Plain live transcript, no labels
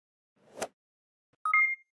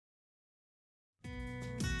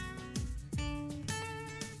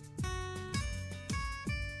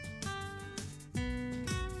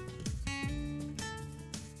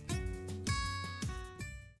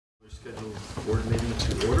Scheduled board meeting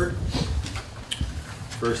to order.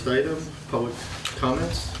 First item, public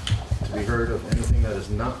comments to be heard of anything that is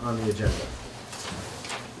not on the agenda.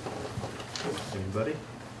 Anybody?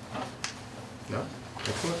 No?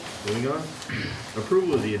 Excellent. Moving on.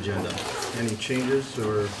 Approval of the agenda. Any changes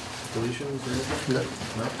or deletions or anything? No.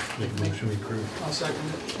 No? Make a motion to approve. I'll second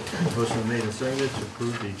it. Motion made and seconded to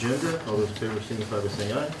approve the agenda. All those in favor signify by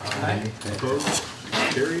saying aye. Aye. Opposed?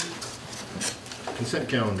 Carried. Consent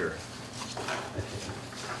calendar.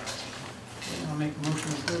 I'll make a motion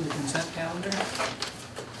to approve the consent calendar.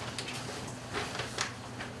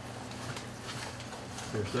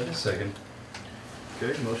 Is there a second? Second.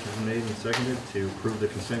 Okay, motion is made and seconded to approve the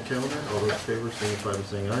consent calendar. All those in favor signify by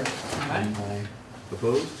saying aye. Aye.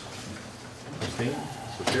 Opposed? Abstained?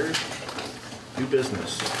 So carried. New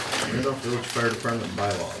business. Randolph Village Fire Department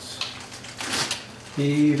bylaws.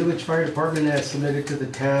 The village fire department has submitted to the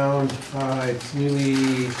town its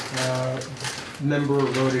newly member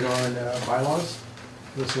voted on bylaws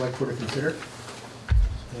for the select board to consider,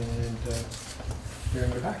 and they're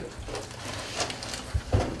in your packet.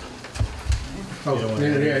 You don't want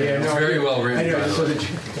anything no, Very well written I know, bylaws.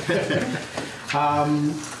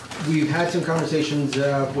 so we've had some conversations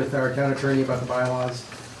with our town attorney about the bylaws.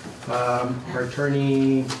 Our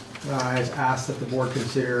attorney has asked that the board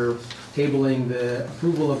consider tabling the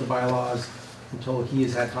approval of the bylaws until he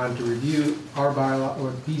has had time to review our bylaw,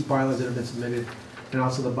 or these bylaws that have been submitted, and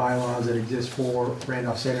also the bylaws that exist for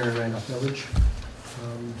Randolph Center and Randolph Village.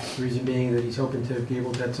 The reason being that he's hoping to be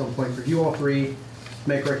able to at some point review all three,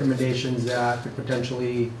 make recommendations that could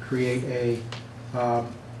potentially create a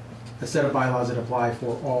set of bylaws that apply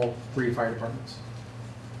for all three fire departments.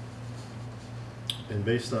 And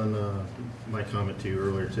based on my comment to you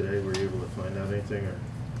earlier today, were you able to find out anything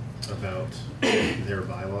about their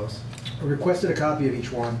bylaws? I requested a copy of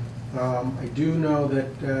each one. I do know that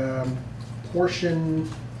a portion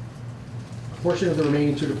of the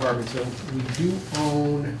remaining two departments, so we do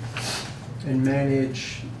own and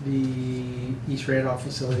manage the East Randolph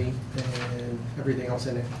facility and everything else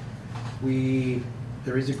in it.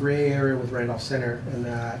 There is a gray area with Randolph Center in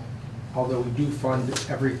that although we do fund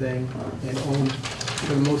everything and own,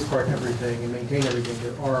 for the most part, everything and maintain everything,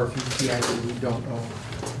 there are a few key items we don't own.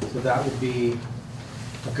 So that would be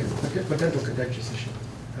a potential contentious issue.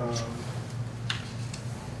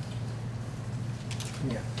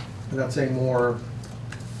 Yeah, without saying more,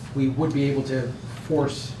 we would be able to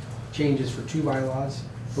force changes for two bylaws,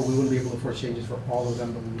 but we wouldn't be able to force changes for all of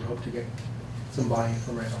them, but we would hope to get some buy-in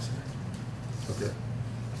from Randolph Center. Okay.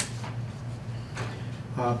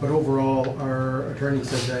 But overall, our attorney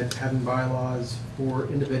said that having bylaws for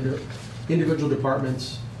individual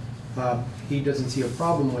departments, he doesn't see a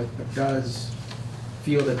problem with, but does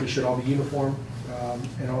feel that they should all be uniform,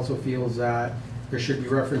 and also feels that there should be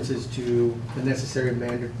references to the necessary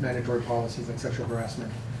mandatory policies like sexual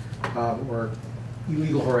harassment, or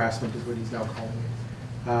illegal harassment is what he's now calling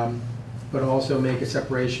it. But also make a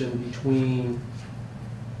separation between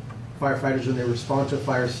firefighters when they respond to a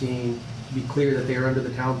fire scene, be clear that they are under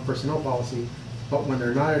the town personnel policy, but when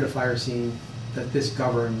they're not at a fire scene, that this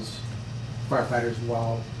governs firefighters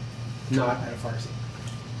while not at a fire scene.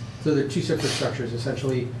 So they're two separate structures.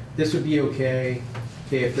 Essentially, this would be okay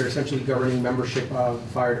if they're essentially governing membership of the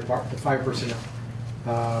fire department, the fire personnel,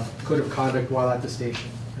 code of conduct while at the station,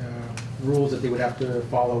 rules that they would have to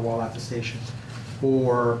follow while at the station,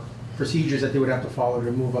 or procedures that they would have to follow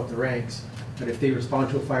to move up the ranks. But if they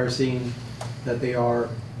respond to a fire scene, that they are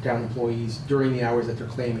town employees during the hours that they're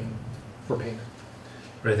claiming for payment.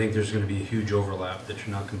 But I think there's going to be a huge overlap that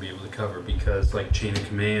you're not going to be able to cover because like chain of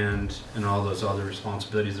command and all those other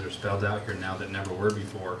responsibilities that are spelled out here now that never were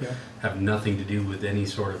before have nothing to do with any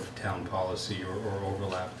sort of town policy or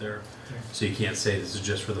overlap there. Yeah. So you can't say this is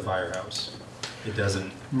just for the firehouse. It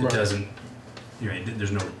doesn't, right. It doesn't, you know,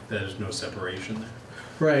 there's no separation there.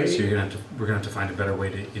 Right. So we're going to have to find a better way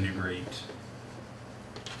to integrate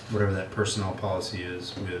whatever that personnel policy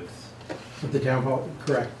is with the town policy,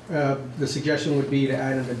 correct. The suggestion would be to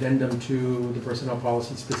add an addendum to the personnel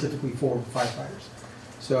policy specifically for firefighters.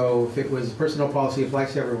 So if it was personnel policy, it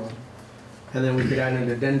applies to everyone. And then we could add an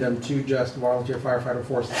addendum to just volunteer firefighter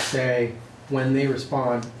force to say when they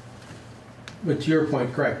respond, but to your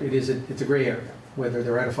point, correct, it's a gray area, whether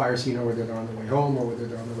they're at a fire scene or whether they're on their way home or whether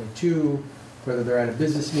they're on their way to, whether they're at a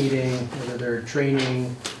business meeting, whether they're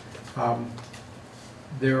training.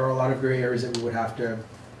 There are a lot of gray areas that we would have to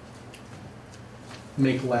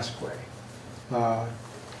make less gray.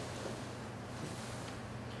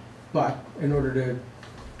 But in order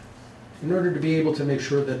to be able to make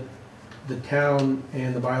sure that the town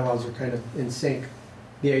and the bylaws are kind of in sync,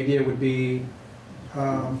 the idea would be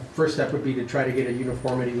first step would be to try to get a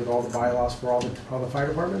uniformity with all the bylaws for all the fire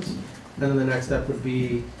departments. And then the next step would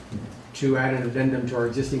be to add an addendum to our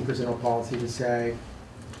existing personnel policy to say,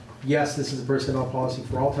 yes, this is a personnel policy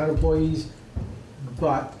for all town employees,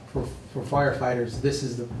 but for firefighters, this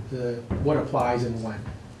is the what applies and when.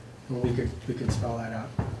 And we could spell that out,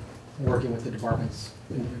 working with the departments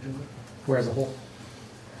individually, or as a whole.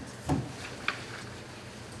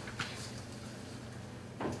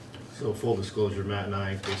 So full disclosure, Matt and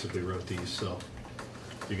I basically wrote these, so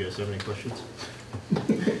do you guys have any questions?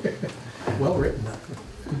 Well written. No,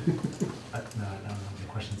 I don't have any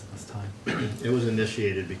questions at this time. It was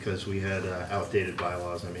initiated because we had outdated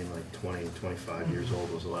bylaws. I mean, like 20, 25 years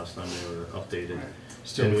old was the last time they were updated.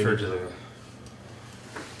 Still And we refer need to the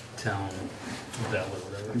town bell or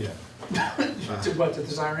whatever. Yeah. To what, to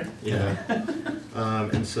the siren? Yeah.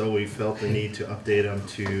 And so we felt the need to update them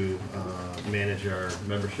to manage our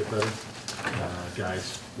membership better.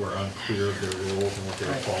 Guys were unclear of their roles and what they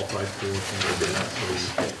were qualified for, and they did not, so we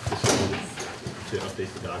decided to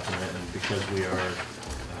update the document. And because we are,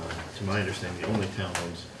 to my understanding, the only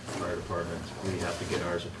town-owned fire department, we have to get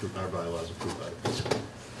ours approved, our bylaws approved by the board,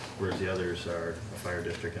 whereas the others are a fire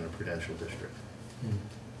district and a prudential district.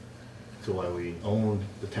 So while we own,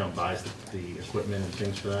 the town buys the equipment and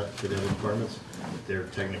things for that, for the other departments, they're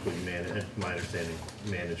technically managed, my understanding,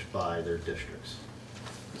 managed by their districts.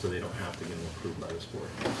 So they don't have to get them approved by this board.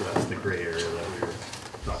 So that's the gray area that we were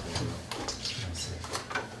talking about.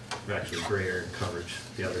 Actually, gray area coverage.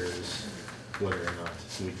 The other is whether or not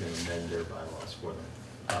we can amend their bylaws for them,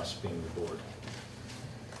 us being the board.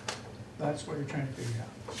 That's what you're trying to figure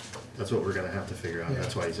out. That's what we're gonna have to figure out. Yeah.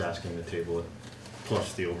 That's why he's asking to table it,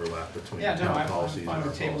 plus the overlap between Yeah, no, town I'm policies and fine our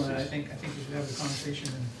with tabling it. I policies. think we should have the conversation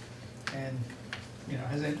and, you know,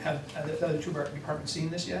 have the other two departments seen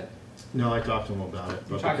this yet? No, I talked to him about it,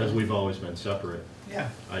 You but talked to because him? we've always been separate, Yeah,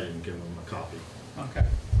 I didn't give him a copy. okay.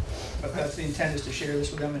 But that's the intent, is to share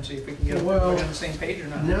this with them and see if we can get them Well, on the same page or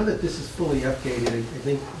not. Now that this is fully updated, I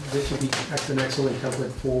think this would be an excellent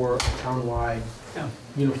template for townwide Yeah,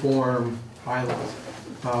 uniform bylaws.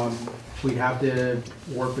 We'd have to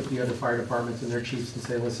work with the other fire departments and their chiefs and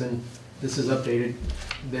say, listen, this is updated,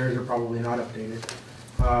 theirs are probably not updated.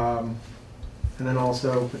 And then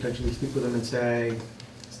also potentially speak with them and say,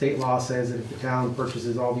 state law says that if the town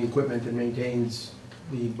purchases all the equipment and maintains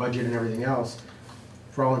the budget and everything else,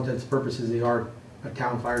 for all intents and purposes, they are a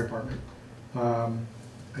town fire department.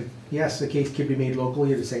 Yes, the case could be made locally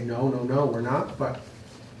to say, no, we're not, but,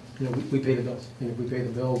 you know, we pay the bills. And if we pay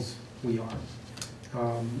the bills, we are.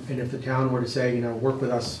 And if the town were to say, you know, work with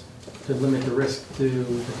us to limit the risk to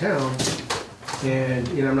the town, and,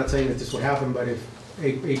 you know, I'm not saying that this would happen, but if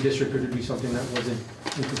a district were to do something that wasn't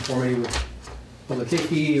in conformity with public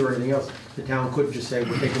safety or anything else, the town could just say,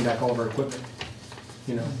 we're taking back all of our equipment.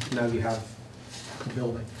 You know, now you have a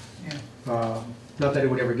building. yeah, Not that it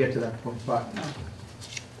would ever get to that point, but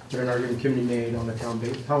no, an argument can be made on the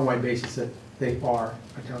townwide basis that they are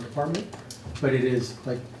a town department. But it is,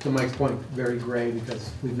 like, to Mike's point, very gray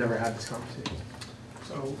because we've never had this conversation.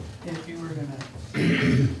 so if you were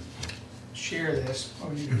gonna share this, or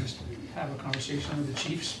would you just have a conversation with the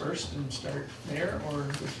chiefs first and start there, or would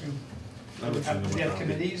I would you send them a have copy.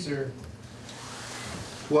 committees, or?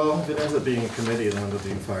 Well, if it ends up being a committee, then it'll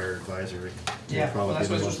be fire advisory. Yeah, well, Probably that's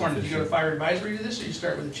be what I the was most wondering, do you go to efficient. fire advisory to this, or you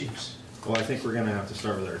start with the chiefs? Well, I think we're gonna have to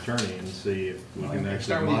start with our attorney and see if we Well, can you actually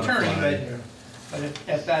start with the attorney, modify. But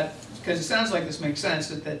if that, because it sounds like this makes sense,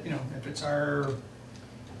 that, you know, if it's our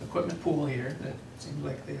equipment pool here, that seems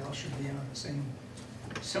like they all should be on the same,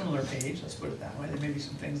 similar page, let's put it that way. There may be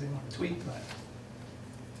some things they want to tweak, but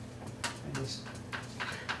I just,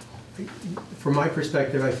 From my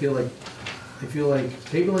perspective, I feel like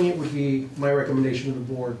tabling it would be my recommendation to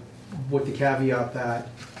the board, with the caveat that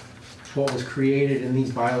what was created in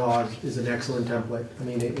these bylaws is an excellent template. I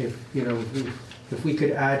mean, if, you know, if we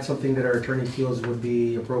could add something that our attorney feels would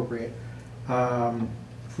be appropriate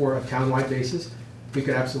for a townwide basis, we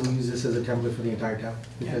could absolutely use this as a template for the entire town,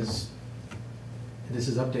 because this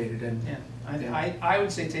is updated and. yeah, I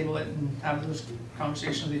would say table it and have those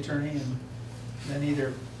conversations with the attorney, and then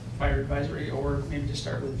either fire advisory, or maybe just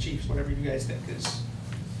start with the chiefs, whatever you guys think is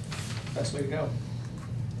the best way to go.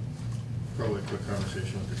 Probably a quick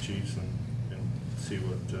conversation with the chiefs and see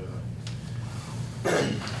what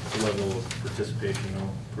level of participation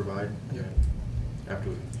they'll provide. Yeah. After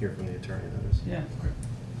we hear from the attorney, that is. Yeah.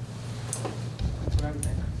 That's what I would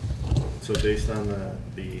think. So based on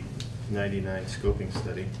the 99 scoping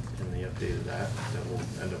study and the update of that we'll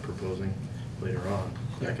end up proposing later on,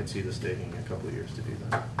 I could see this taking a couple of years to do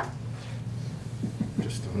that.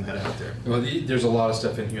 Just throwing that out there. Well, there's a lot of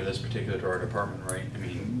stuff in here that's particular to our department, right? I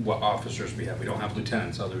mean, what officers we have. We don't have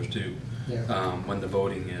lieutenants, others do. Yeah. When the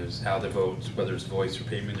voting is, how the votes, whether it's voice or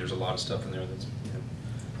payment, there's a lot of stuff in there that's, you know,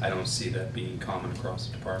 I don't see that being common across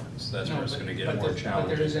the departments. That's where it's gonna get more But there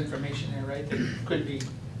challenging. is information there, right, that could be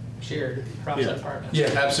shared across the Yeah. departments. Yeah,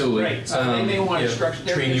 absolutely. Right, so they may want to Yeah, structure,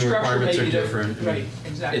 their training structure requirements may are be different. I mean, Right,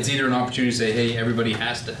 exactly. It's either an opportunity to say, hey, everybody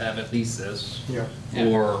has to have at least this, Yeah. Yeah.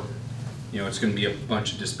 or, you know, it's gonna be a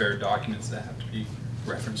bunch of disparate documents that have to be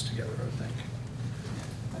referenced together, I think.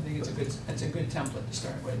 I think it's a good template to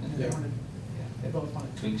start with, and if they Yeah. want to, yeah, they both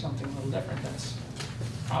want to tweak something a little different, that's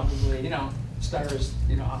probably, you know, stars,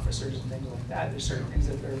 you know, officers and things like that, there's certain things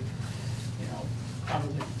that are, you know,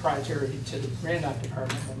 probably proprietary to the Randolph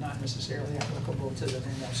department, but not necessarily applicable to the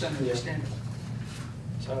Randolph Center Yeah. standard.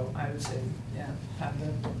 So I would say, yeah, I'd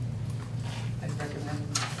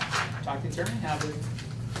recommend talk to the attorney, have a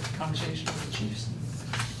conversation with the chiefs, and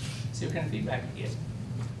see what kind of feedback you get.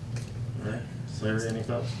 All right. Larry, any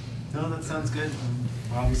thoughts? No, that sounds good.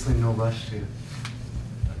 We're obviously in no rush to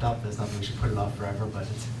adopt this, not that we should put it off forever, but it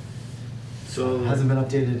So, hasn't been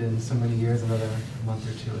updated in so many years, another month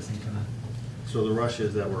or two isn't gonna. so the rush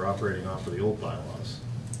is that we're operating off of the old bylaws.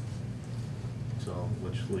 So,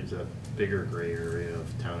 which leaves that bigger gray area of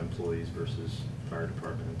town employees versus fire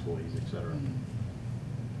department employees, et cetera.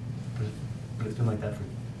 But it's been like that for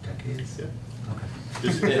decades? Yeah. Okay.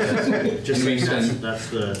 Just And we saying spend- that's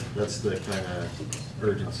the kind of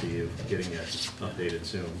urgency of getting it updated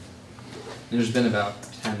soon. There's been about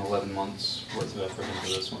 10, 11 months worth of effort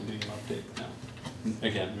into this one being updated now.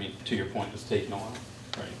 Again, I mean, to your point, it's taken a while,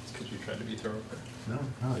 right? It's because you tried to be thorough. No,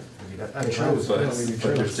 I mean, It I shows. But, Yeah, I mean, it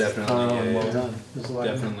but there's shows. definitely well done. There's a lot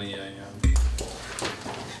of- definitely a,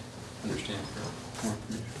 understand for more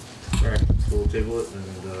information. All right, so we'll table it and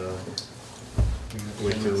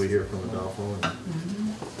wait till we hear from Adolfo and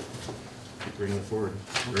keep bringing it forward.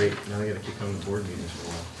 Great, now I gotta keep coming to board meetings for a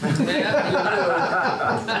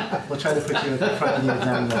while. We'll try to put you at the front of the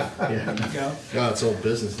agenda. Yeah. There you go. God, it's all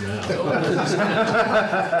business now.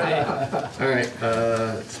 All right,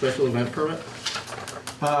 special event permit?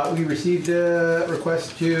 We received a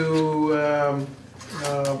request to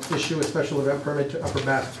issue a special event permit to Upper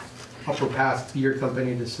Pass Beer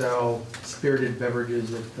Company to sell spirited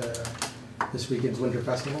beverages at this weekend's Winter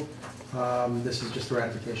Festival. This is just a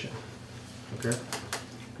ratification. Okay.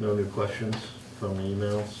 No new questions from the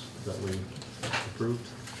emails that we approved?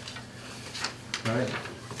 All right.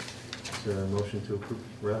 Is there a motion to approve,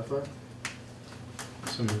 ratify?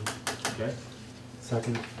 So, Okay.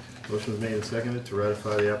 Second. Motion is made and seconded to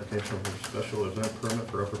ratify the application for a special event permit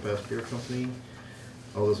for Upper Pass Beer Company.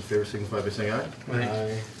 All those in favor signify by saying aye.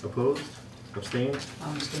 Aye. Opposed? Abstained?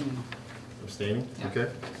 I'm staying. Abstaining? Yeah. Okay.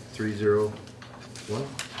 3-0-1.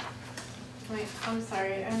 Wait, I'm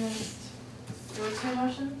sorry, I missed. There were two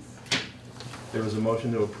motions? There was a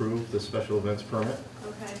motion to approve the special events permit.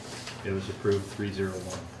 Okay. It was approved 3-0-1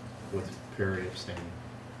 with Perry abstaining.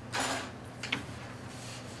 That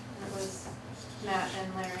was Matt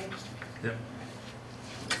and Larry. Yep.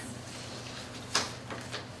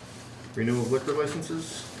 Renewal of liquor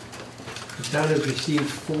licenses? The town has received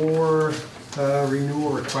 4 renewal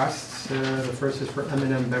requests. The first is for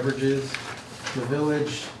M&M Beverages in the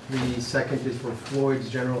Village. The second is for Floyd's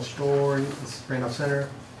General Store in Randolph Center.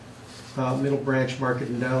 Middle Branch Market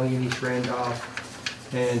and Deli in East Randolph.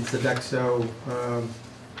 And Sodexo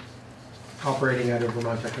operating out of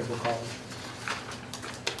Vermont Technical College.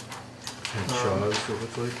 And Shaw's, it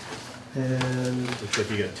looks like. And, Looks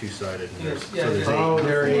like you got two-sided. in there. Yes, So yeah, there's yeah. oh,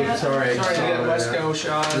 there he Yeah. is, sorry. Sorry to get Wesco,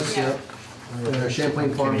 Shaw's. This, Yeah.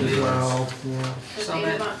 Champlain Farms as well, yeah. The Summit.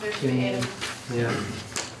 same amount, there's 3 items. Yeah.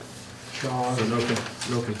 Shaw. So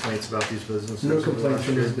no complaints about these businesses? No over the complaints last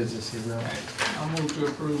from year? these businesses, no. All right, I'll move to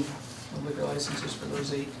approve the liquor licenses for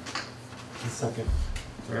those 8. Second.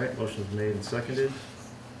 All right, motion's made and seconded.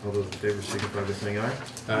 All those in favor signify by saying aye.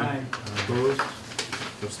 Aye. Opposed?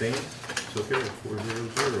 Abstained? So carried,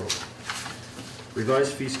 4-0-0.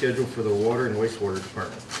 Revised fee schedule for the water and wastewater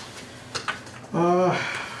department.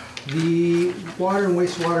 The water and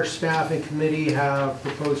wastewater staff and committee have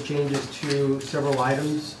proposed changes to several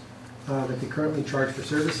items that they currently charge for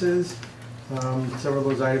services. Several of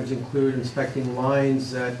those items include inspecting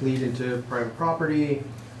lines that lead into private property.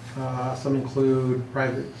 Some include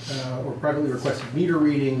private or privately requested meter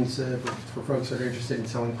readings for folks that are interested in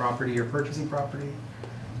selling property or purchasing property.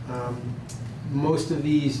 Most of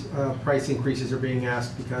these price increases are being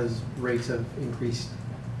asked because rates have increased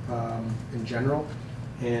in general,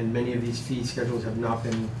 and many of these fee schedules have not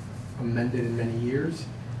been amended in many years.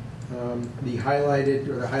 The highlight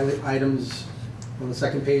items On the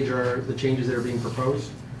second page are the changes that are being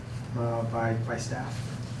proposed by staff.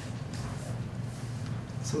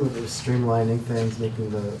 Some of the streamlining things,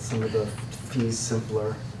 making some of the fees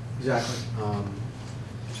simpler. Exactly.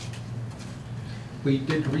 We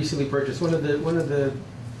did recently purchase, one of the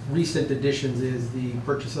recent additions is the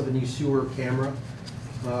purchase of a new sewer camera.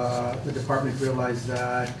 The department realized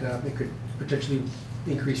that it could potentially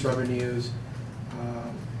increase revenues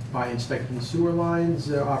by inspecting sewer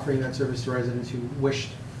lines, offering that service to residents who wished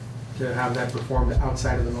to have that performed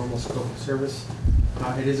outside of the normal scope of service.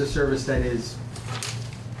 It is a service that is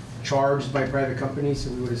charged by private companies, so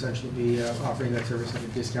we would essentially be offering that service at a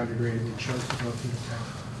discounted rate if it chose to go through the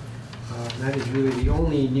town. And that is really the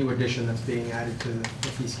only new addition that's being added to the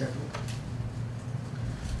fee schedule.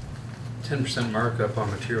 10% markup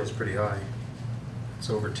on material is pretty high. It's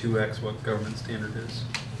over 2x what government standard is.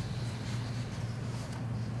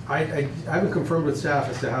 I haven't confirmed with staff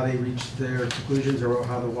as to how they reached their conclusions or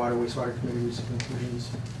how the Water Wastewater Committee reached the conclusions.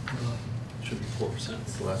 Should be 4%.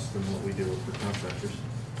 It's less than what we do with contractors.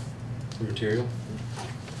 For material,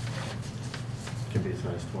 Can be as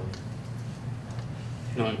high as 20.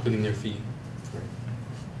 not including their fee.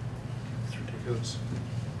 It's ridiculous.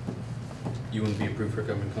 You wouldn't be approved for a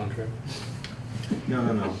government contract?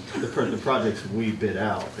 No. The projects we bid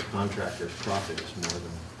out, the contractor's profit is more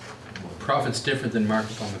than. Profit's different than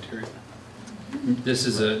markup on material. This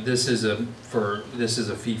is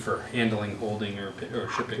a fee for handling, holding, or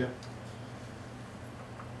shipping. Yeah.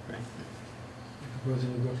 Right.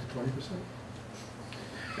 Proposing to go to 20%?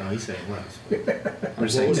 No, he's saying less. I'm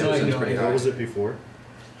just saying What was it? 10% is pretty What high. was it before?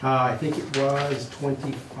 I think it was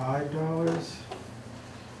 $25.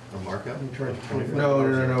 A markup? We charged Of 20.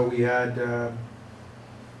 $25? No. We had,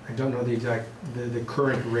 I don't know the exact, the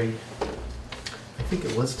current rate. I think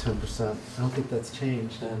it was 10%. I don't think that's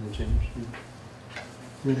changed. That hasn't changed.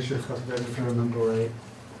 Administrative cost of If I revenue, remember right.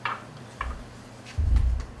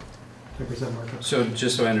 10% markup. So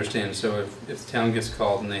just so I understand, so if the town gets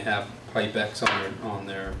called and they have pipe X on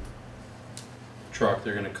their truck,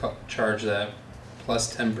 they're gonna charge that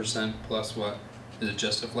plus 10% plus what? Is it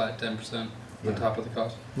just a flat 10% Yeah. on top of the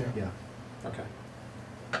cost? Yeah. Okay.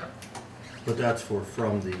 But that's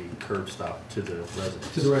from the curb stop to the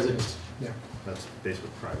residence. To the residents, yeah. That's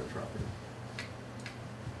basically private property.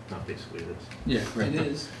 Not basically it is. Yeah, right. It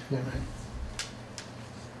is. Yeah.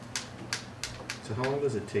 So how long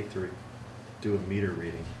does it take to do a meter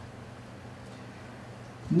reading?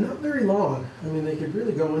 Not very long. I mean, they could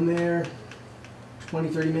really go in there 20,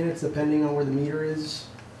 30 minutes, depending on where the meter is.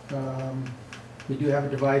 We do have a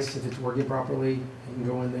device, if it's working properly, you can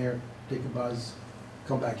go in there, take a buzz,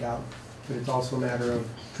 come back out. But it's also a matter of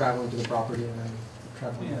traveling to the property and then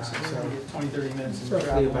traveling Yeah, back. so So we're gonna get 20, 30 minutes it's of roughly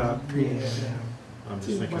travel. about I'm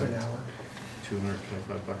just about thinking an hour.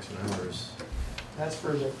 $225 an hour is. That's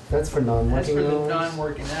for the, That's for that's non-working for the hours.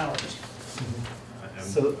 non-working hours.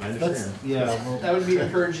 So I that's, understand. yeah, well, That would be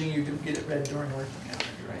encouraging you to get it read during working hours,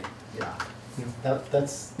 right? yeah.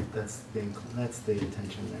 That's the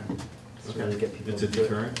intention there. Just really get people It's a to do it.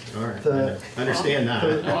 deterrent? All right. The- I understand the-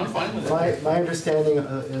 that. No, I'm fine with it. My understanding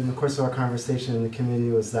in the course of our conversation in the committee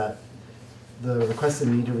was that the requested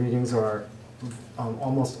meter readings are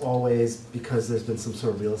almost always because there's been some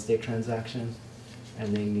sort of real estate transaction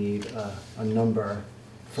and they need a number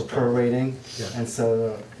for prorating. Yeah. And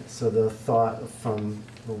so the thought from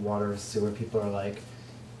the water sewer people are like,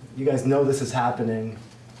 you guys know this is happening,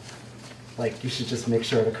 like you should just make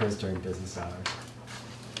sure it occurs during business hours.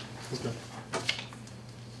 Okay.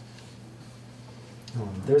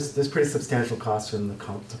 There's pretty substantial costs for them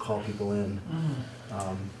to call people in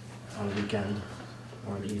Mhm. on a weekend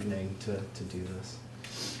or an evening to do this.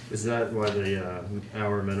 Is that why the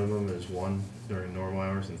hour minimum is 1 during normal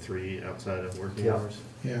hours and 3 outside of working Yeah. hours?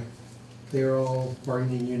 Yeah. They're all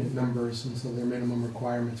bargaining unit numbers, and so they're minimum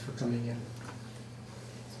requirements for coming in.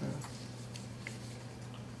 So,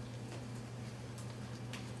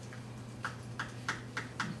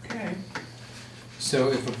 Okay.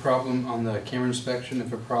 So if a problem on the camera inspection,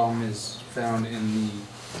 if a problem is found in the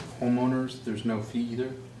homeowners, there's no fee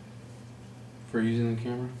either for using the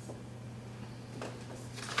camera?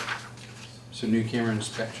 So new camera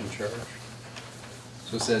inspection charge.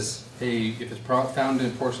 So it says, hey, if it's found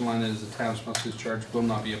in porcelain line that is the town's responsibility, charge will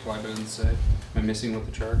not be applied, but it doesn't say. Am I missing what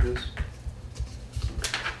the charge is?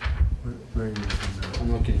 Where are you looking at?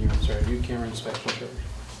 I'm looking here, I'm sorry, new camera inspection charge.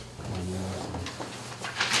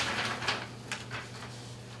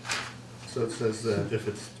 So it says that if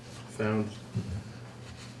it's found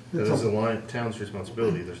that is the town's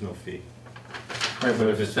responsibility, there's no fee. Right, but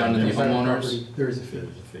if it's found in the private homeowners, property, there is a fee. There's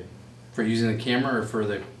a fee. for using the camera or for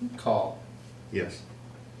the call? Yes.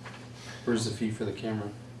 Where's the fee for the camera?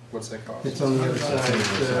 What's that cost? It's on the other side, it's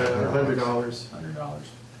 $100. $100.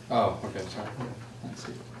 Oh, okay, sorry. I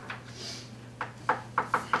see.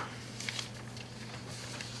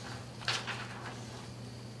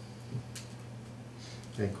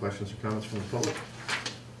 Any questions or comments from the public?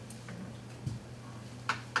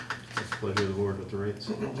 It's the pleasure of the board with the rates.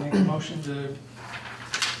 Make a motion to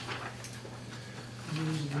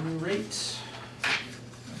use the new rates,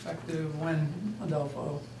 effective when,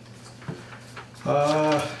 Adolfo?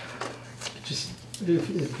 Just,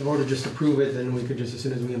 if the board would just approve it, then we could just, as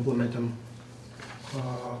soon as we implement them,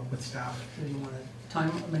 with staff. Do you want a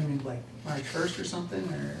time, maybe like March 1st or something,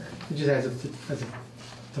 or It just as of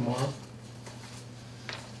tomorrow.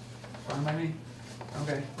 fine by me?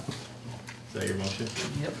 Okay. Is that your motion?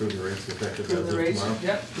 Yep. Approve the rates effective Approve as the of rates, tomorrow?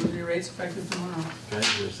 yep, approve the rates effective tomorrow. Okay,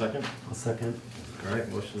 is there a second? I'll second. All right,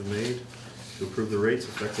 motion is made to approve the rates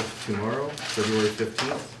effective tomorrow, February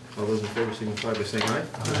 15th. All those in favor signify by saying aye.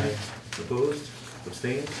 Aye. Opposed?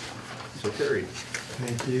 Abstained? So carried.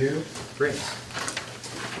 Thank you. Grants.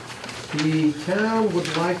 The town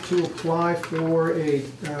would like to apply for a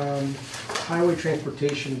highway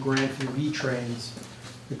transportation grant for V-Trains.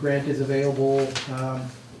 The grant is available,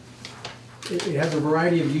 it has a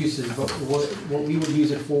variety of uses, but what we would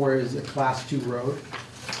use it for is a Class 2 road.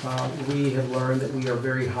 We have learned that we are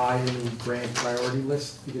very high in the grant priority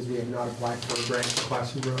list because we have not applied for a grant for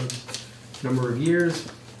Class 2 roads a number of years.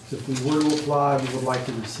 So if we were to apply, we would like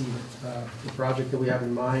to receive it. The project that we have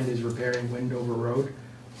in mind is repairing Wendover Road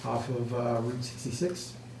off of Route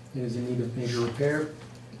 66. It is in need of major repair.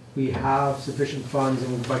 We have sufficient funds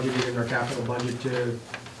and we've budgeted in our capital budget to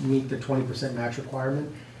meet the 20% match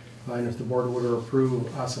requirement. And if the board were to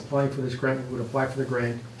approve us applying for this grant, we would apply for the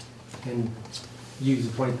grant and use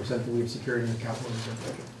the 20% that we have secured in the capital reserve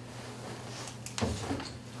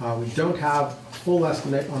budget. We don't have a full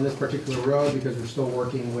estimate on this particular road because we're still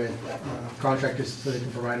working with contractors so they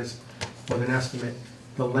can provide us with an estimate.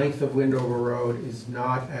 The length of Wendover Road is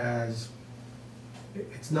not as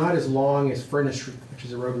long as Furnace Street, which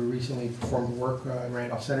is a road we recently performed work in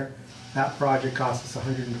Randolph Center. That project cost us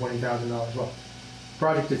 $120,000. Well, the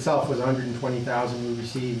project itself was $120,000. We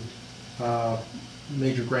received a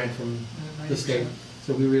major grant from the state,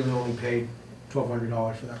 so we really only paid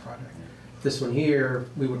 $1,200 for that project. This one here,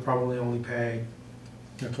 we would probably only pay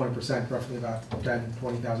 20%, roughly about $10,000,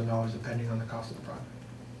 $20,000, depending on the cost of the project.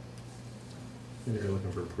 And you're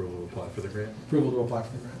looking for approval to apply for the grant? Approval to apply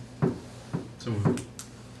for the grant. So moved.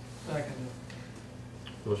 Second.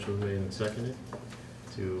 Motion was made and seconded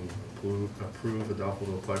to approve Adolfo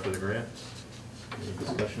to apply for the grant. Any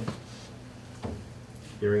discussion?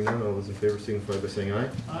 Hearing none, all those in favor signify by saying aye.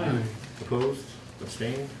 Aye. Opposed?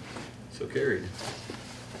 Abstained? So carried.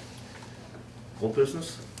 Old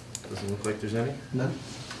business? Doesn't look like there's any. None?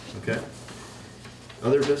 Okay.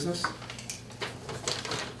 Other business?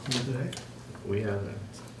 None today? We have,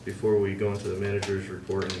 before we go into the manager's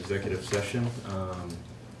report and executive session,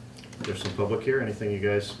 there's some public here. Anything you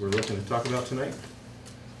guys were looking to talk about tonight?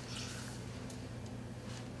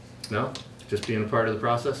 No? Just being a part of the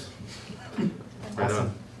process? Right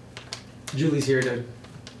on. Julie's here to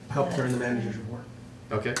help during the manager's report.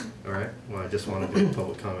 Okay, all right. Well, I just want to get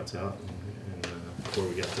public comments out and before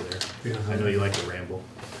we get to there. I know you like to ramble.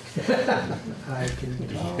 I can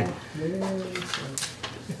do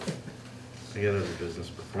I got other business,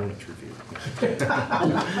 performance review.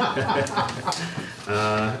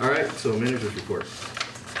 All right, so manager's report.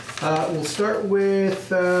 We'll start with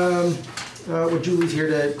Julie's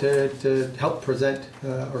here to help present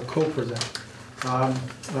or co-present.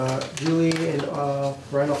 Julie and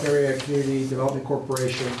Randolph Area Community Development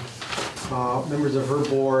Corporation, members of her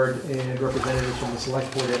board and representatives from the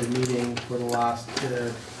Selectboard had a meeting for the last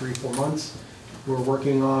 3-4 months. We're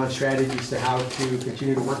working on strategies to how to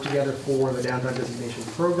continue to work together for the downtown designation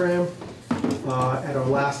program. At our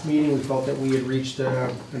last meeting, we felt that we had reached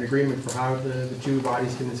an agreement for how the two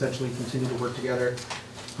bodies can essentially continue to work together.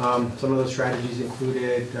 Some of those strategies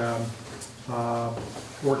included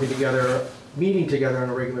working together, meeting together on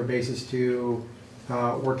a regular basis to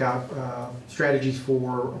work out strategies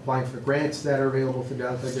for applying for the grants that are available for the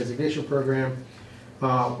downtown designation program.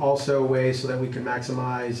 Also ways so that we can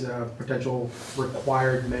maximize potential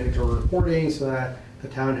required mandatory reporting so that the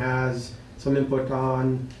town has some input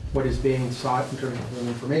on what is being sought in terms of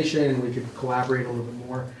information and we could collaborate a little bit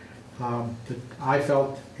more. I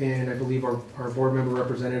felt, and I believe our board member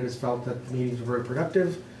representatives felt that the meetings were very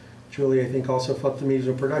productive. Julie, I think, also felt the meetings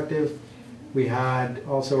were productive. We had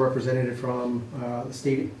also a representative from the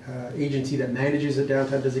state agency that manages the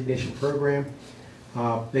downtown designation program.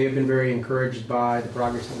 They have been very encouraged by the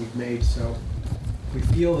progress that we've made, so we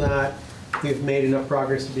feel that we've made enough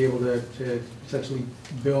progress to be able to essentially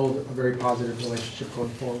build a very positive relationship going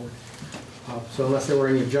forward. So unless there were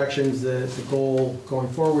any objections, the goal going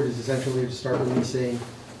forward is essentially to start releasing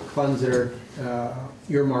funds that are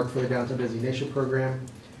earmarked for the downtown designation program.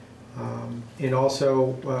 And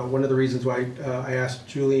also, one of the reasons why I asked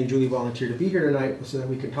Julie, and Julie volunteered to be here tonight, was so that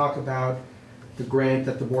we could talk about the grant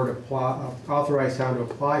that the board authorized town to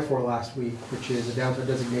apply for last week, which is a downtown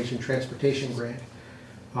designation transportation grant.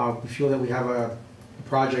 We feel that we have a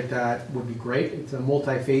project that would be great. It's a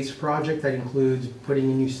multi-phase project that includes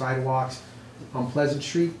putting in new sidewalks on Pleasant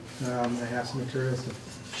Street. I have some materials to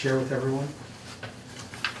share with everyone.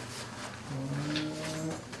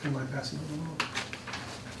 Am I passing it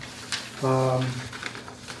along?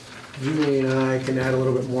 Julie and I can add a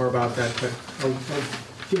little bit more about that, but I'll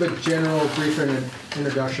give a general brief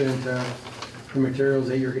introduction to the materials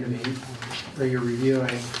that you're going to be, that you're reviewing.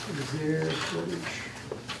 Is there footage?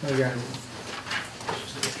 I got it.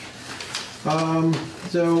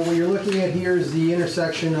 So what you're looking at here is the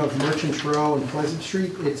intersection of Merchant Row and Pleasant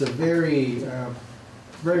Street. It's a very,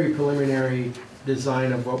 very preliminary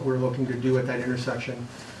design of what we're looking to do at that intersection.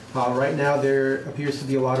 Right now there appears to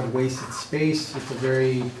be a lot of wasted space. It's a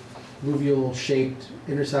very alluvial shaped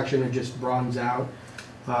intersection. It just broadens out.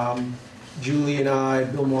 Julie and I,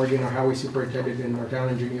 Bill Morgan, our highway superintendent, and our town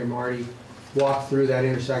engineer Marty walked through that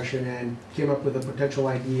intersection and came up with a potential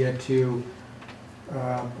idea to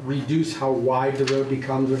reduce how wide the road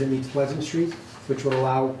becomes when it meets Pleasant Street, which would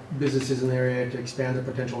allow businesses in the area to expand their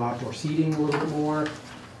potential outdoor seating a little bit more.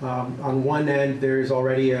 On one end, there's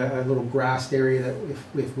already a little grassed area that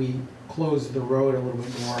if we close the road a little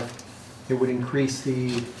bit more, it would increase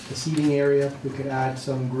the seating area. We could add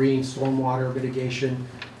some green stormwater mitigation,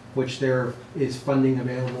 which there is funding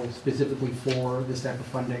available specifically for this type of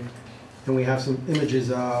funding. And we have some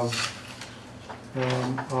images of,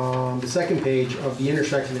 on the second page, of the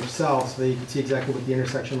intersection itself, so that you can see exactly what the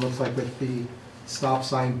intersection looks like with the stop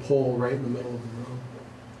sign pole right in the middle of the road.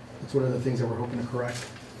 That's one of the things that we're hoping to correct.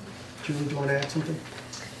 Julie, do you want to add something?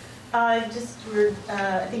 I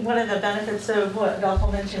think one of the benefits of what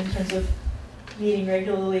Adolfo mentioned in terms of meeting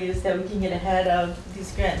regularly is that we can get ahead of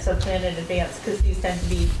these grants, so plan in advance, because these tend to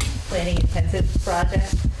be planning intensive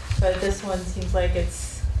projects. But this one seems like it's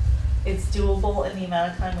doable in the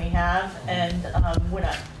amount of time we have, and we're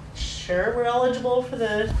not sure we're eligible for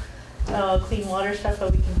the clean water stuff,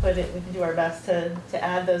 but we can do our best to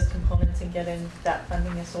add those components and get in that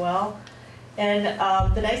funding as well. And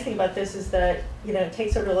the nice thing about this is that, you know, it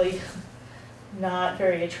takes a really not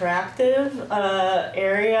very attractive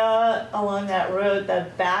area along that road, the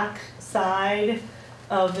back side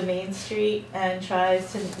of the main street, and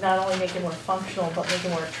tries to not only make it more functional, but make it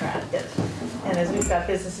more attractive. And as we've got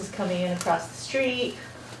businesses coming in across the street,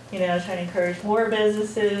 you know, trying to encourage more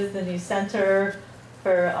businesses, the new center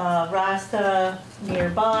for Rasta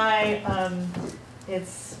nearby,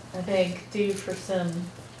 it's, I think, due for some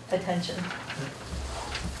attention.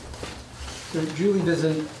 So Julie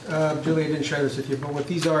didn't share this with you, but what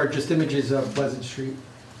these are just images of Pleasant Street.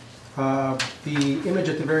 The image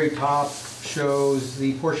at the very top shows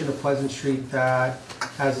the portion of Pleasant Street that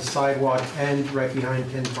has a sidewalk end right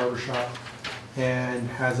behind Ken's Barbershop and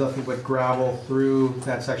has nothing but gravel through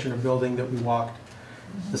that section of building that we walked.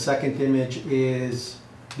 The second image is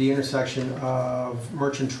the intersection of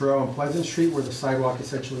Merchant Row and Pleasant Street, where the sidewalk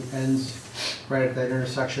essentially ends right at that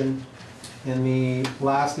intersection. And the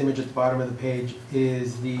last image at the bottom of the page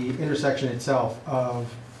is the intersection itself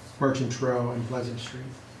of Merchant Row and Pleasant Street.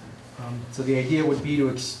 So the idea would be to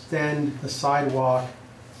extend the sidewalk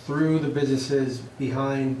through the businesses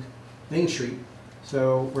behind Main Street.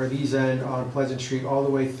 So where these end on Pleasant Street all the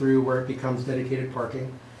way through where it becomes dedicated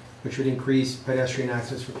parking, which would increase pedestrian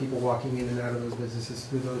access for people walking in and out of those businesses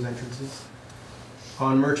through those entrances.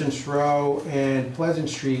 On Merchants Row and Pleasant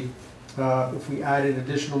Street, if we added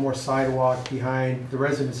additional more sidewalk behind the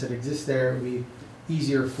residents that exist there, it would be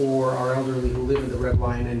easier for our elderly who live in the red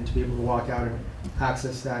line and to be able to walk out and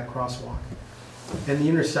access that crosswalk. And the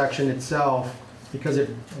intersection itself, because it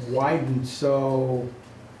widened so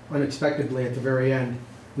unexpectedly at the very end,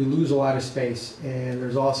 we lose a lot of space, and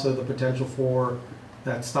there's also the potential for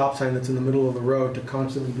that stop sign that's in the middle of the road to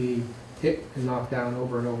constantly be hit and knocked down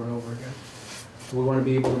over and over and over again. So we want to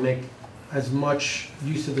be able to make as much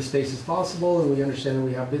use of the space as possible, and we understand that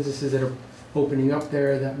we have businesses that are opening up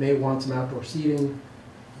there that may want some outdoor seating.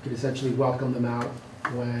 We could essentially welcome them out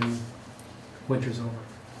when winter's over.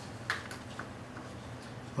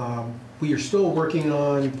 We are still working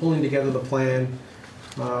on pulling together the plan.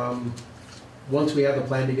 Once we have the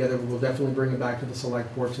plan together, we'll definitely bring it back to the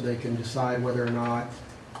select board so they can decide whether or not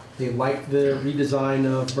they like the redesign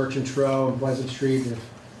of Merchants Row and Pleasant Street, and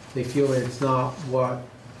if they feel that it's not what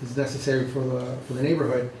is necessary for the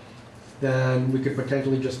neighborhood, then we could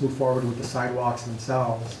potentially just move forward with the sidewalks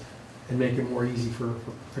themselves and make it more easy for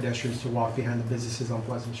pedestrians to walk behind the businesses on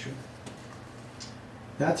Pleasant Street.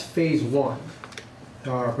 That's phase one,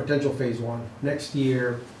 or potential phase one. Next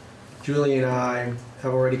year, Julie and I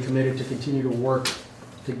have already committed to continue to work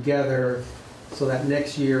together so that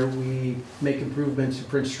next year we make improvements to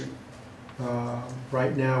Prince Street.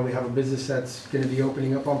 Right now, we have a business that's going to be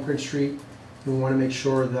opening up on Prince Street. We want to make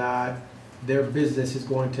sure that their business is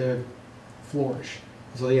going to flourish.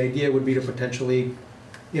 So the idea would be to potentially,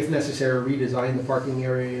 if necessary, redesign the parking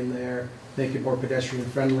area in there, make it more pedestrian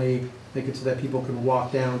friendly, make it so that people can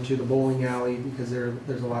walk down to the bowling alley because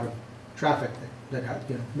there's a lot of traffic that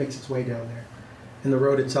makes its way down there. And the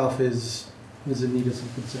road itself is in need of some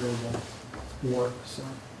considerable work. So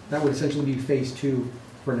that would essentially be phase two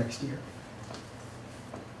for next year.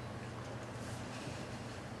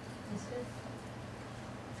 That's good.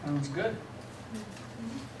 Sounds good.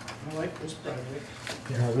 I like this project.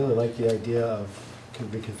 Yeah, I really like the idea of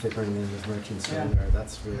reconfiguring the merchants Yeah. in there.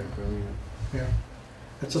 That's really brilliant. Yeah,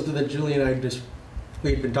 that's something that Julie and I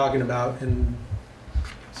we'd been talking about, and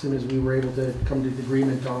as soon as we were able to come to the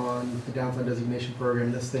agreement on the downtown designation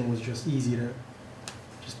program, this thing was just easy to,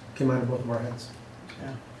 just came out of both of our heads.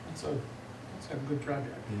 Yeah, that's a good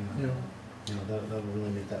project. Yeah. You know, You know, that would really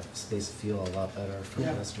make that space feel a lot better for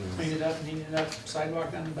Yeah. pedestrians. Clean it up, neat it up,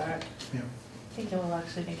 sidewalk down the back. yeah. I think it will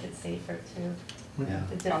actually make it safer too, Yeah.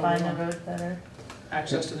 to define the road better.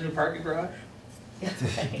 Access to the new parking garage. Yeah,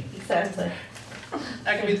 right, exactly.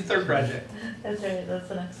 That could be the third project. That's right, that's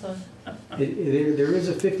the next one. There is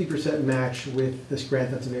a 50% match with this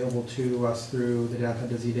grant that's available to us through the downtown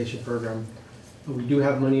designation program. But we do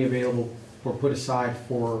have money available or put aside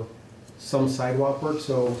for some sidewalk work,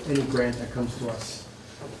 so any grant that comes to us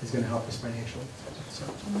is going to help us financially. So.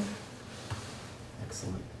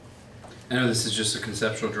 Excellent. I know this is just a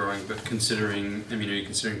conceptual drawing, but are you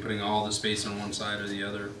considering putting all the space on one side or the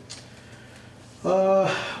other?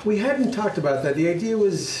 We hadn't talked about that. The idea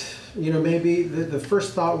was, maybe the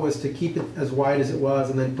first thought was to keep it as wide as it was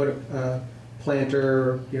and then put a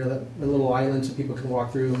planter, a little island so people can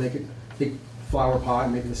walk through, make it a big flower pot,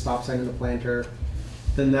 and maybe the stop sign in the planter.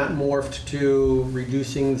 Then that morphed to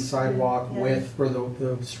reducing the sidewalk Yeah. width, or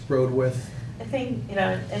the road width. I think,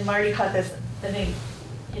 and Marty caught this, I think,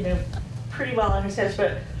 pretty well understands,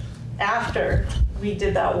 but after we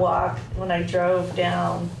did that walk, when I drove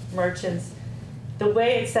down Merchants, the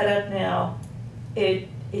way it's set up now, if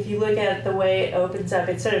you look at the way it opens up,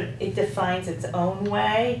 it defines its own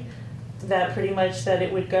way that pretty much that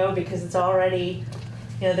it would go, because it's already,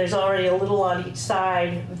 there's already a little on each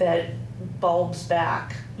side that bulbs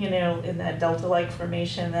back, in that delta-like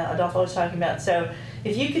formation that Adolfo was talking about. So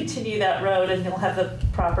if you continue that road, and you'll have the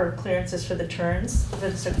proper clearances for the turns, for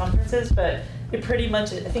the circumferences, but it pretty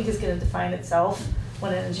much, I think, is going to define itself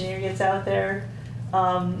when an engineer gets out there,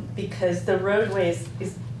 because the roadway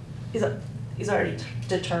is already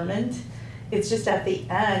determined. It's just at the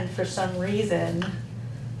end, for some reason,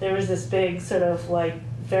 there was this big sort of like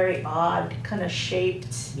very odd kind of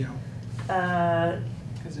shaped. Yeah.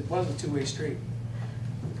 Because it was a two-way street.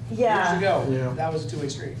 Yeah. Years ago, Yeah. that was a two-way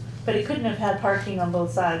street. But it couldn't have had parking on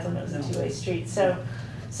both sides when it was a No. two-way street. So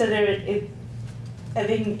I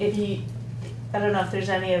think I don't know if there's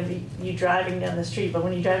any of you driving down the street, but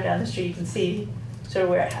when you drive down the street, you can see sort of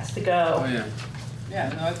where it has to go. Oh, yeah. Yeah,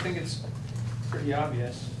 no, I think it's pretty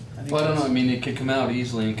obvious. Well, I don't know, it could come out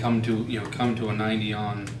easily and come to a 90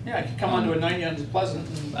 on. Yeah, I could come onto a 90 on Pleasant.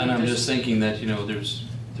 And I'm just thinking that,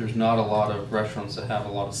 there's not a lot of restaurants that have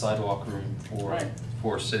a lot of sidewalk room Right.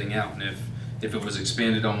 for sitting out. And if it was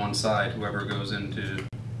expanded on one side, whoever goes into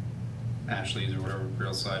Ashley's or whatever,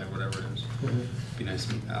 grill side or whatever it is, be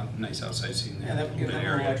nice outside seating there. Yeah, that would give Open them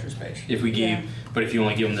more area. extra space. If we gave, Yeah. but if you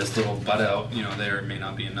only give them this little butt out, there, it may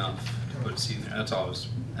not be enough to put seating there. That's all I was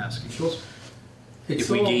asking. Sure. If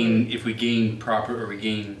we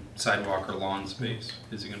gain sidewalk or lawn space,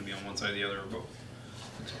 is it gonna be on one side or the other or both?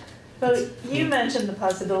 But you mentioned the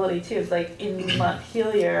possibility too, like in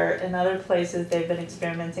Montpelier and other places, they've been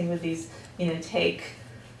experimenting with these, take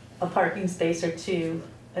a parking space or two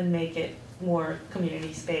and make it more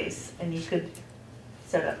community space. And you could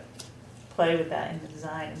sort of play with that in the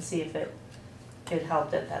design and see if it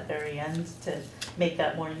helped at that very end to make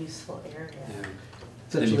that more useful area. Yeah.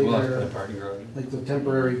 It's Then you actually will have to put a their, parking garage. like the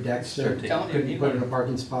temporary decks Start that taking- Telling you, could be you put in a might-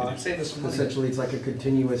 parking You spot. could save us some money. Essentially, it's like a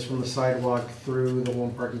continuous from the sidewalk through the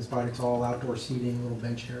one parking spot. It's all outdoor seating, little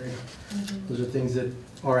bench area. Mhm. Those are things that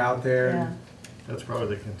are out there. Yeah. That's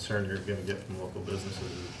probably the concern you're gonna get from local businesses,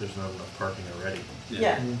 is there's not enough parking already.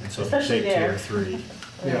 Yeah, And so if you especially say 2 or there. 3,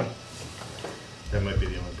 Yeah. that might be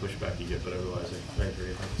the only pushback you get, but otherwise, I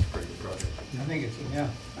agree, I think it's a pretty good project. I think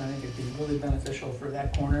it'd be really beneficial for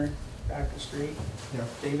that corner, back the street. Yeah.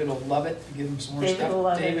 David will love it, give him some more David stuff. will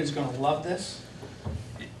love it. David's gonna love this.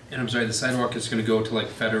 And I'm sorry, the sidewalk is gonna go to like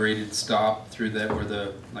Federated stop through that where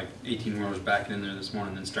the like 18-wheelers backing in there this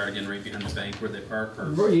morning, then start again right behind the bank where they park,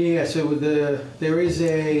 or? Yeah, so there is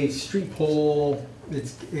a street pole,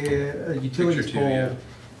 it's a utilities Picture two, pole. yeah.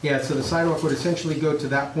 Yeah, so the sidewalk would essentially go to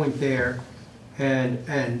that point there and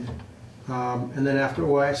end. And then after,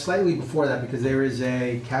 well, slightly before that, because there is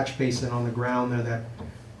a catch basin on the ground there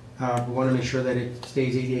that we want to make sure that it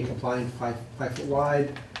stays ADA compliant, 5 foot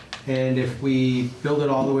wide. And if we build it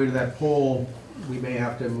all the way to that pole, we may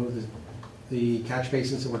have to move the catch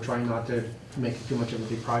basin, so we're trying not to make it too much of a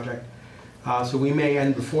big project. So we may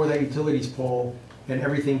end before that utilities pole, and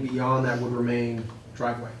everything beyond that would remain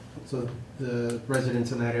driveway. So the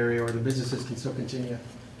residents in that area or the businesses can still continue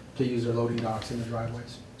to use their loading docks in the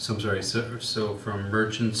driveways. So I'm sorry, so from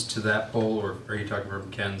Merchants to that pole, or are you talking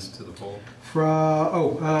from Ken's to the pole?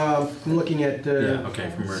 I'm looking at Yeah, okay,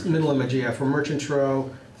 from Merchants. middle image, yeah, from Merchants Row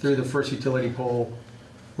through the first utility pole,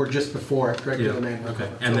 or just before it, directly Yeah, to the main. okay.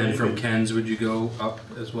 And then from Ken's, would you go up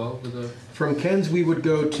as well with the? From Ken's, we would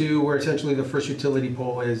go to where essentially the first utility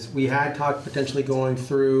pole is. We had talked potentially going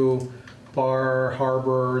through Bar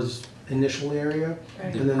Harbor's initial area.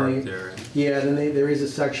 Right. And then park they- there, right? Yeah, then there is a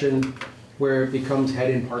section where it becomes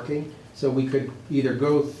head-in parking. So we could either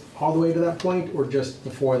go all the way to that point or just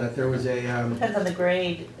before that. There was a, Depends on the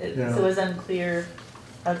grade, Yeah. so it was unclear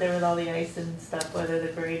out there with all the ice and stuff, whether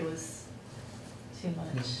the grade was too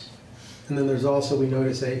much. and then there's also, we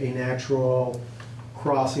notice a natural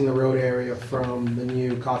crossing the road area from the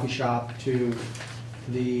new coffee shop to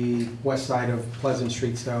the west side of Pleasant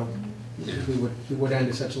Street. So Yeah. we would end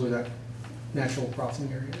essentially with that natural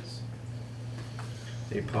crossing areas.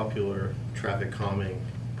 A popular traffic calming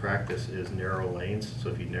practice is narrow lanes, so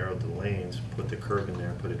if you narrowed the lanes, put the curb in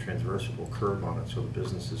there, put a transversal curb on it so the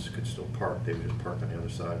businesses could still park, they would just park on the other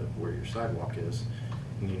side of where your sidewalk is,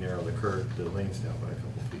 and you narrow the curb, the lanes down by a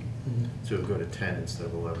couple feet. So it would go to 10 instead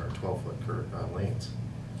of 11 or 12-foot curb, lanes,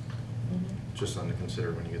 Mhm. just something to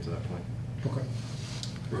consider when you get to that point. Okay.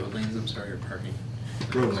 Road lanes, I'm sorry, or parking?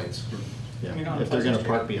 Road lanes. I mean, Yeah, on if they're Pleasant gonna Street.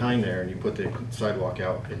 park behind there and you put the sidewalk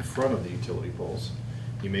out in front of the utility poles,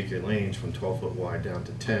 you make your lanes from 12-foot wide down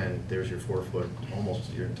to 10, there's your 4-foot,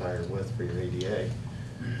 almost your entire width for your ADA.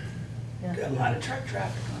 Yeah. Got a lot of truck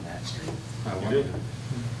traffic on that street, I You wonder. do?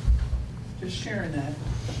 just sharing that.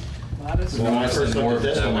 A lot of. So When I North first and looked at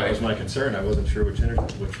this north one, that that way. was my concern, I wasn't sure which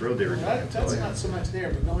road they were going. That's not so much there,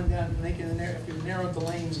 but going down, making the if you narrowed the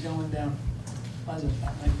lanes going down Pleasant,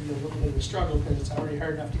 that might be a little bit of a struggle, because it's already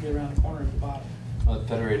hard enough to get around the corner at the bottom. The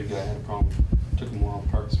Federated guy had a problem. Took him a while to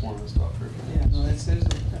park this morning and stop for a few Yeah, minutes. no,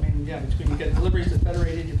 between you get deliveries to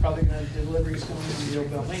Federated, you're probably gonna have deliveries going to the old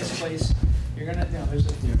Bell Lane's place. You're gonna, there's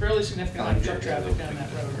a fairly significant amount of truck traffic down that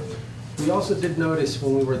road. We also did notice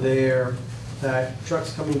when we were there that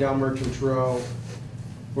trucks coming down Merchants Row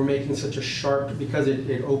were making such a sharp, because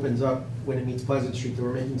it opens up when it meets Pleasant Street, they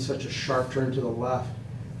were making such a sharp turn to the left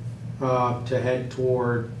to head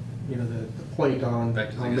toward, the point on Back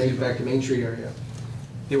to the Main, gazebo. back to Main Street area.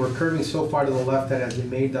 They were curving so far to the left that as they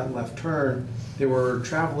made that left turn, they were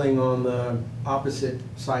traveling on the opposite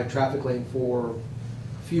side traffic lane for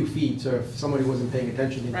a few feet. So if somebody wasn't paying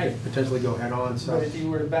attention, they Right. could potentially go head on. So But if you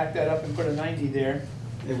were to back that up and put a 90 there,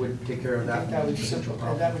 it would take care of I that. think that would potential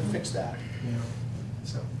problem. that would fix that.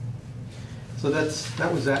 So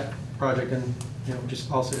that was that project, and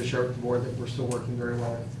just also to share with the board that we're still working very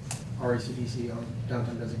well with RACDC on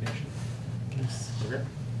downtown designation. Okay.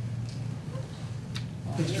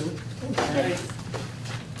 Thanks, Julie. All right,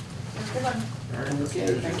 Good one. okay,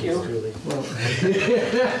 thank you. Well,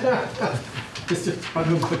 I'll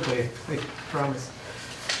move quickly, I promise.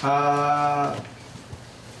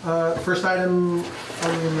 First item,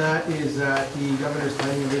 other than that, is that the governor's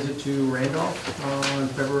planning a visit to Randolph on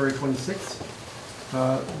February 26th.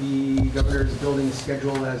 The governor is building a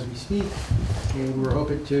schedule as we speak, and we're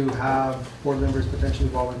hoping to have board members potentially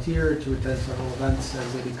volunteer to attend several events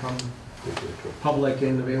as they become public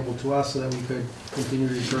and available to us, so that we could continue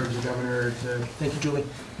to encourage the governor to, thank you, Julie,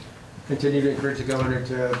 continue to encourage the governor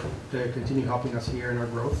to continue helping us here in our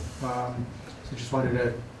growth. So just wanted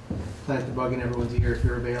to plant the bug in everyone's ear. If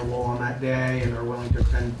you're available on that day and are willing to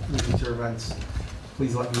attend meetings or events,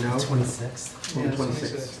 please let me know. 26th. Yeah,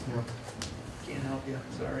 26th, yeah. Can't can help you,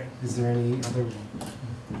 sorry. Is there any other,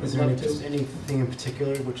 is there Would any, love to. just anything in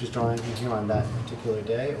particular which is drawing you here on that particular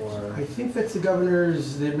day, or? I think that's the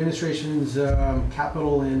governor's, the administration's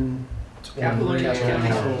capital in. Capital and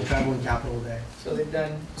County. Travel and capital day. So they've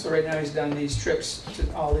done, so right now he's done these trips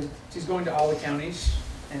to all the, he's going to all the counties,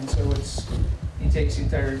 and so he takes the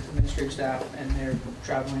entire administrative staff, and they're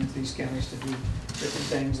traveling to these counties to do different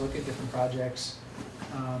things, look at different projects.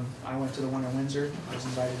 I went to the one in Windsor, I was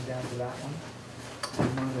invited down to that one. And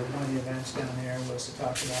one of the events down there was to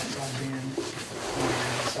talk about broadband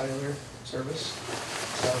and cellular service.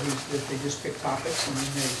 So they just pick topics, and then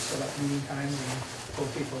they set up meeting times and pull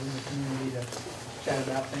people in the community to chat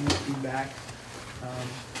about things, feedback.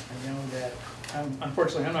 I know that,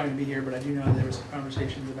 unfortunately, I'm not gonna be here, but I do know there was some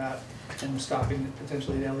conversations about him stopping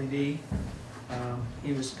potentially at LED.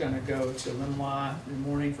 He was gonna go to Limlaw in the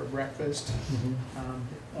morning for breakfast,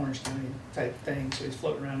 Orange County type thing, so he's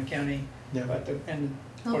floating around the county. Yeah. But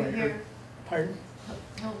He'll what be I here. heard, pardon?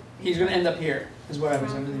 He'll be He's gonna end up here, is what I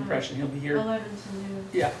was under the impression, he'll be here. 11 to noon.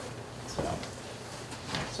 Yeah,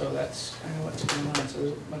 so that's kind of what's going on, so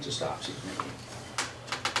there's a bunch of stops he's making.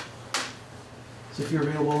 So if you're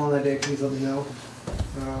available on that day, please let me know.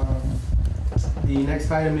 The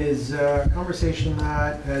next item is a conversation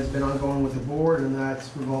that has been ongoing with the board, and that's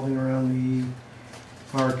revolving around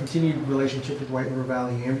our continued relationship with White River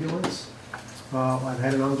Valley Ambulance. I've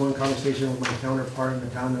had an ongoing conversation with my counterpart in the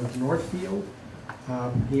town of Northfield.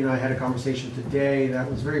 He and I had a conversation today that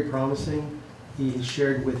was very promising. He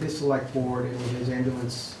shared with his select board and with his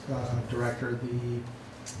ambulance director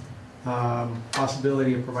the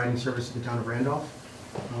possibility of providing service to the town of Randolph.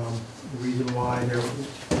 The reason why they're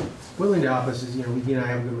willing to help us is, he and I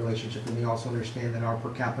have a good relationship, and they also understand that our per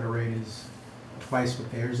capita rate is twice what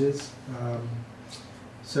theirs is.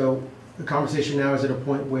 So the conversation now is at a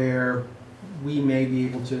point where we may be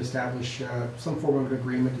able to establish some form of an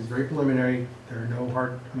agreement. It's very preliminary. There are no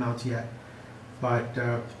hard amounts yet, but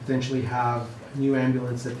potentially have a new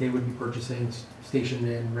ambulance that they would be purchasing stationed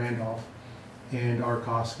in Randolph, and our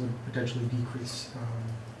costs would potentially decrease.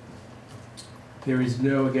 There is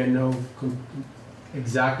no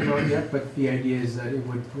exact amount yet, but the idea is that it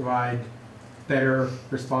would provide better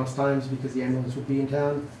response times because the ambulance would be in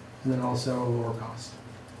town, and then also lower cost.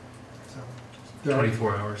 So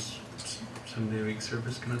 24 hours, 7-day-a-week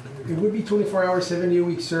service kind of thing? it would be 24-hour,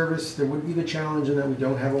 7-day-a-week service. There would be the challenge in that we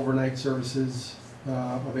don't have overnight services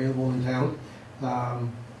available in town.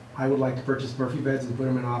 I would like to purchase Murphy beds and put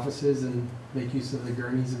them in offices and make use of the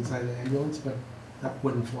gurneys inside the ambulance, but that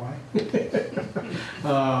wouldn't fly.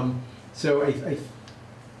 So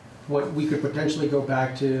what we could potentially go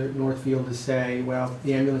back to Northfield to say, well,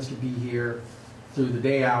 the ambulance could be here through the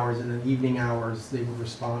day hours, and then evening hours they would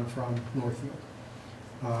respond from Northfield.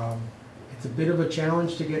 It's a bit of a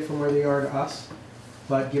challenge to get from where they are to us,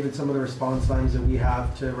 but given some of the response times that we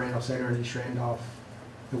have to Randolph Center and East Randolph,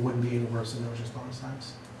 it wouldn't be any worse than those response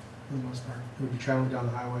times for the most part. It would be traveling down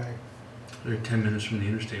the highway. They're 10 minutes from the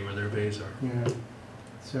interstate where their bays are. Yeah.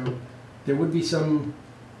 So there would be some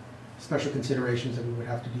special considerations that we would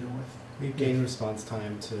have to deal with. We gain response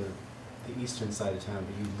time to the eastern side of town,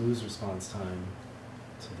 but you lose response time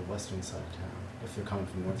to the western side of town if they're coming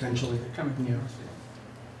from north. Potentially. They're coming from Yeah. Northfield.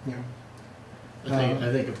 Yeah.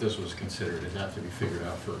 I think if this was considered, it'd have to be figured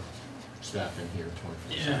out for staff in here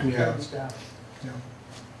 24/7. Yeah. Yeah. Good staff. Yeah.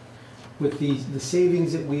 With the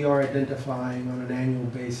savings that we are identifying on an annual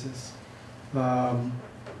basis,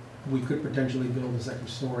 we could potentially build a second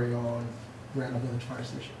story on Randolph Village Fire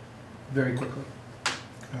Station very quickly.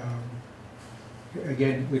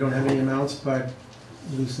 Again, we don't have any amounts, but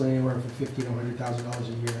loosely anywhere from $50,000 to $100,000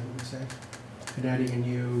 a year, I would say. And adding a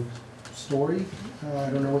new story, I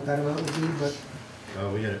don't know what that amount would be, but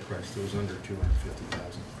We had it priced, it was under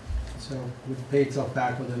 250,000. so it would pay itself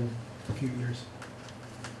back within a few years.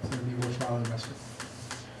 So it'd be a worthwhile investment.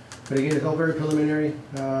 But again, it's all very preliminary.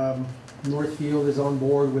 Northfield is on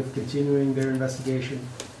board with continuing their investigation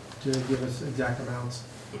to give us exact amounts.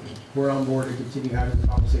 We're on board to continue having the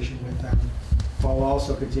conversation with them, while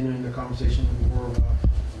also continuing the conversation with Warva,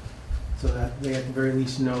 so that they at the very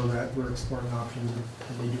least know that we're exploring options,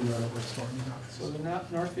 and they do know that we're exploring these options. So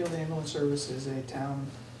the Northfield Ambulance Service is a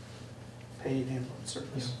town-paid ambulance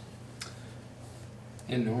service,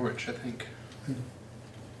 In Norwich, I think.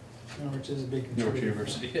 which is a big Norwich contributor.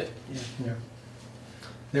 University, yeah. Yeah. Yeah.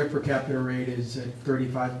 Their per capita rate is at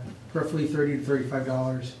roughly $30 to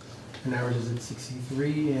 $35. An average is at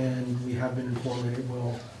 63, and we have been informed that it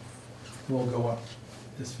will go up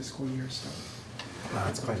this fiscal year, so, Wow,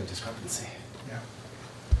 it's quite a discrepancy. yeah.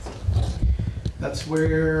 That's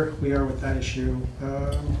where we are with that issue.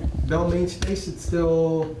 Bell Main Space, it's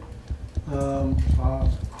still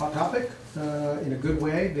hot topic in a good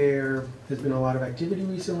way. There has been a lot of activity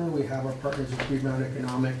recently. We have our Partners with Rebound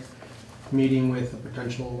Economic meeting with a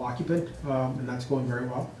potential occupant, and that's going very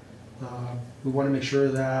well. We want to make sure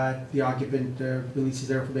that the occupant releases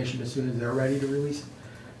their information as soon as they're ready to release it.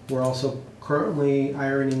 We're also currently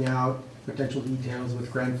ironing out potential details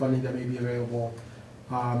with grant funding that may be available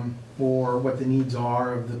for what the needs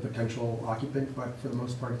are of the potential occupant, but for the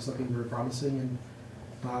most part it's looking very promising,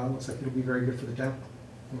 and looks like it'll be very good for the town.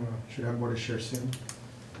 Should have more to share soon.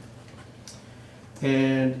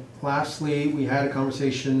 And lastly, we had a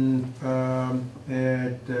conversation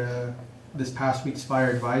at this past week's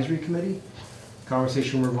Fire Advisory Committee. The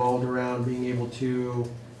conversation revolved around being able to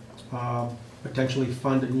potentially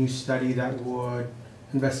fund a new study that would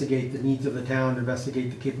investigate the needs of the town,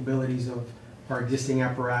 investigate the capabilities of our existing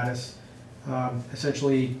apparatus,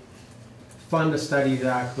 essentially fund a study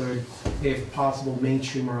that could, if possible,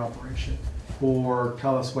 mainstream our operation, or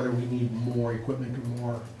tell us whether we need more equipment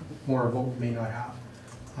or more of what we may not have.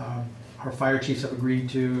 Our fire chiefs have agreed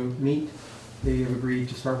to meet. They have agreed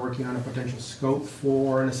to start working on a potential scope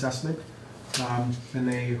for an assessment, and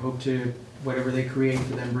they hope to, whatever they create,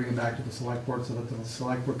 to then bring it back to the select board so that the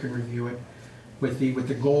select board can review it with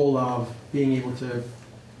the goal of being able to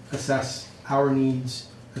assess our needs,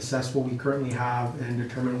 assess what we currently have, and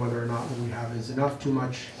determine whether or not what we have is enough, too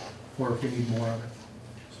much, or if we need more of it.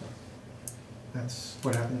 So that's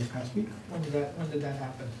what happened this past week. When did that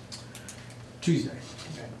happen? Tuesday.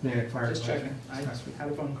 Okay. Yeah, fire Just advisory checking. I last week. had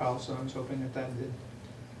a phone call, so I was hoping that did.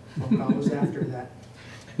 Phone call was after that.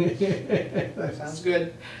 Sounds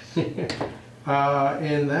good.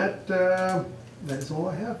 And that is all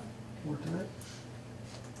I have for tonight.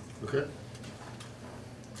 Okay.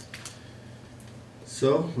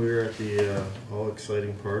 So we're at the all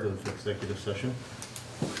exciting part of executive session.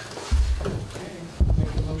 Okay,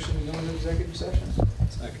 make a motion to go into executive session.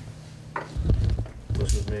 Second.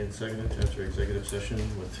 Motion was made and seconded to enter executive session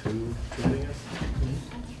with who joining us?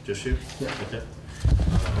 Just you? Yeah. Okay.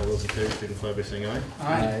 All those in favor signify by saying aye.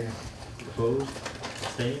 Aye. Opposed?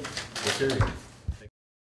 Abstained? So carried.